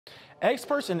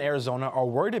Experts in Arizona are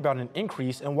worried about an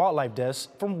increase in wildlife deaths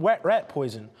from wet rat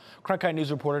poison. Cronkite News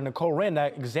reporter Nicole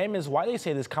Randock examines why they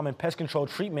say this common pest control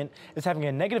treatment is having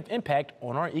a negative impact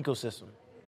on our ecosystem.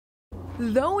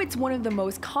 Though it's one of the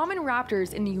most common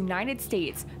raptors in the United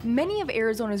States, many of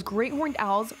Arizona's great horned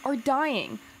owls are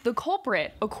dying. The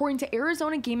culprit, according to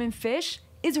Arizona Game and Fish,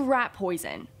 is rat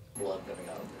poison.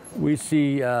 We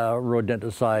see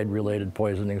rodenticide-related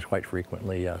poisonings quite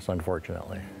frequently, yes,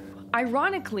 unfortunately.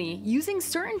 Ironically, using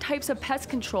certain types of pest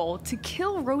control to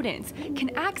kill rodents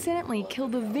can accidentally kill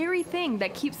the very thing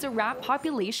that keeps the rat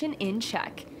population in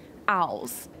check: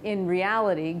 owls. In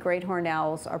reality, great horned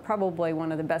owls are probably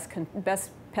one of the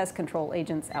best pest control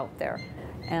agents out there.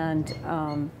 And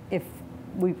if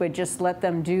we would just let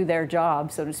them do their job,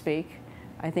 so to speak,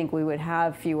 I think we would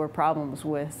have fewer problems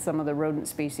with some of the rodent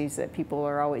species that people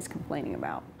are always complaining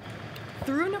about.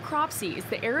 Through necropsies,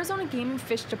 the Arizona Game and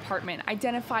Fish Department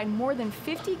identified more than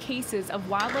 50 cases of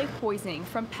wildlife poisoning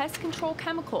from pest control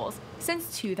chemicals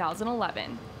since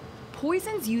 2011.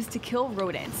 Poisons used to kill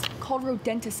rodents, called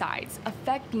rodenticides,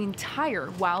 affect the entire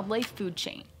wildlife food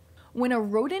chain. When a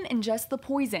rodent ingests the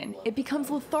poison, it becomes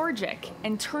lethargic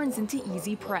and turns into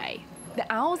easy prey. The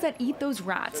owls that eat those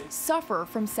rats suffer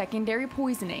from secondary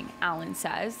poisoning, Allen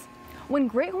says. When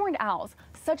great horned owls,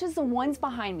 such as the ones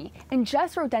behind me,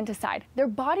 ingest rodenticide, their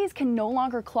bodies can no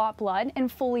longer clot blood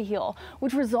and fully heal,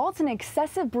 which results in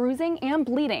excessive bruising and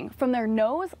bleeding from their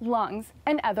nose, lungs,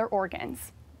 and other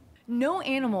organs. No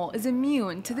animal is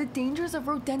immune to the dangers of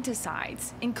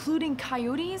rodenticides, including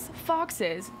coyotes,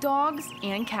 foxes, dogs,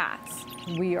 and cats.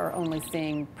 We are only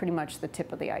seeing pretty much the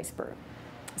tip of the iceberg.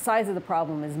 The size of the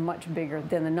problem is much bigger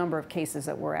than the number of cases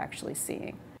that we're actually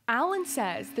seeing. Allen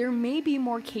says there may be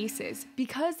more cases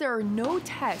because there are no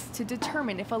tests to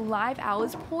determine if a live owl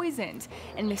is poisoned,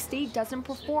 and the state doesn't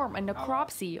perform a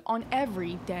necropsy on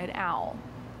every dead owl.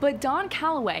 But Don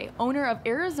Callaway, owner of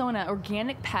Arizona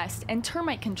Organic Pest and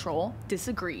Termite Control,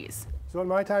 disagrees. So in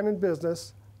my time in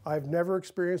business, I've never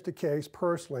experienced a case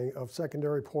personally of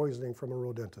secondary poisoning from a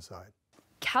rodenticide.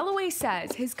 Callaway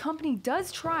says his company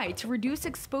does try to reduce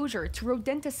exposure to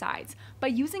rodenticides by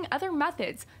using other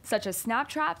methods such as snap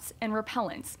traps and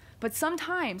repellents, but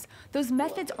sometimes those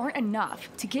methods aren't enough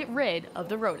to get rid of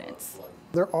the rodents.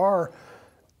 There are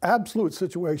absolute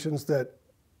situations that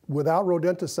without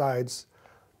rodenticides,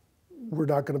 we're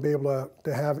not going to be able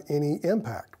to have any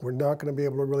impact. We're not going to be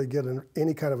able to really get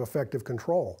any kind of effective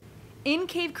control. In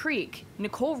Cave Creek,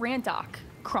 Nicole Randock,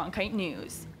 Cronkite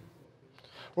News.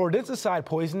 Rodenticide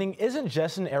poisoning isn't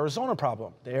just an Arizona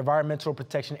problem. The Environmental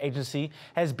Protection Agency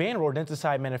has banned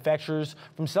rodenticide manufacturers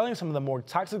from selling some of the more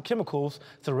toxic chemicals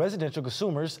to residential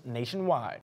consumers nationwide.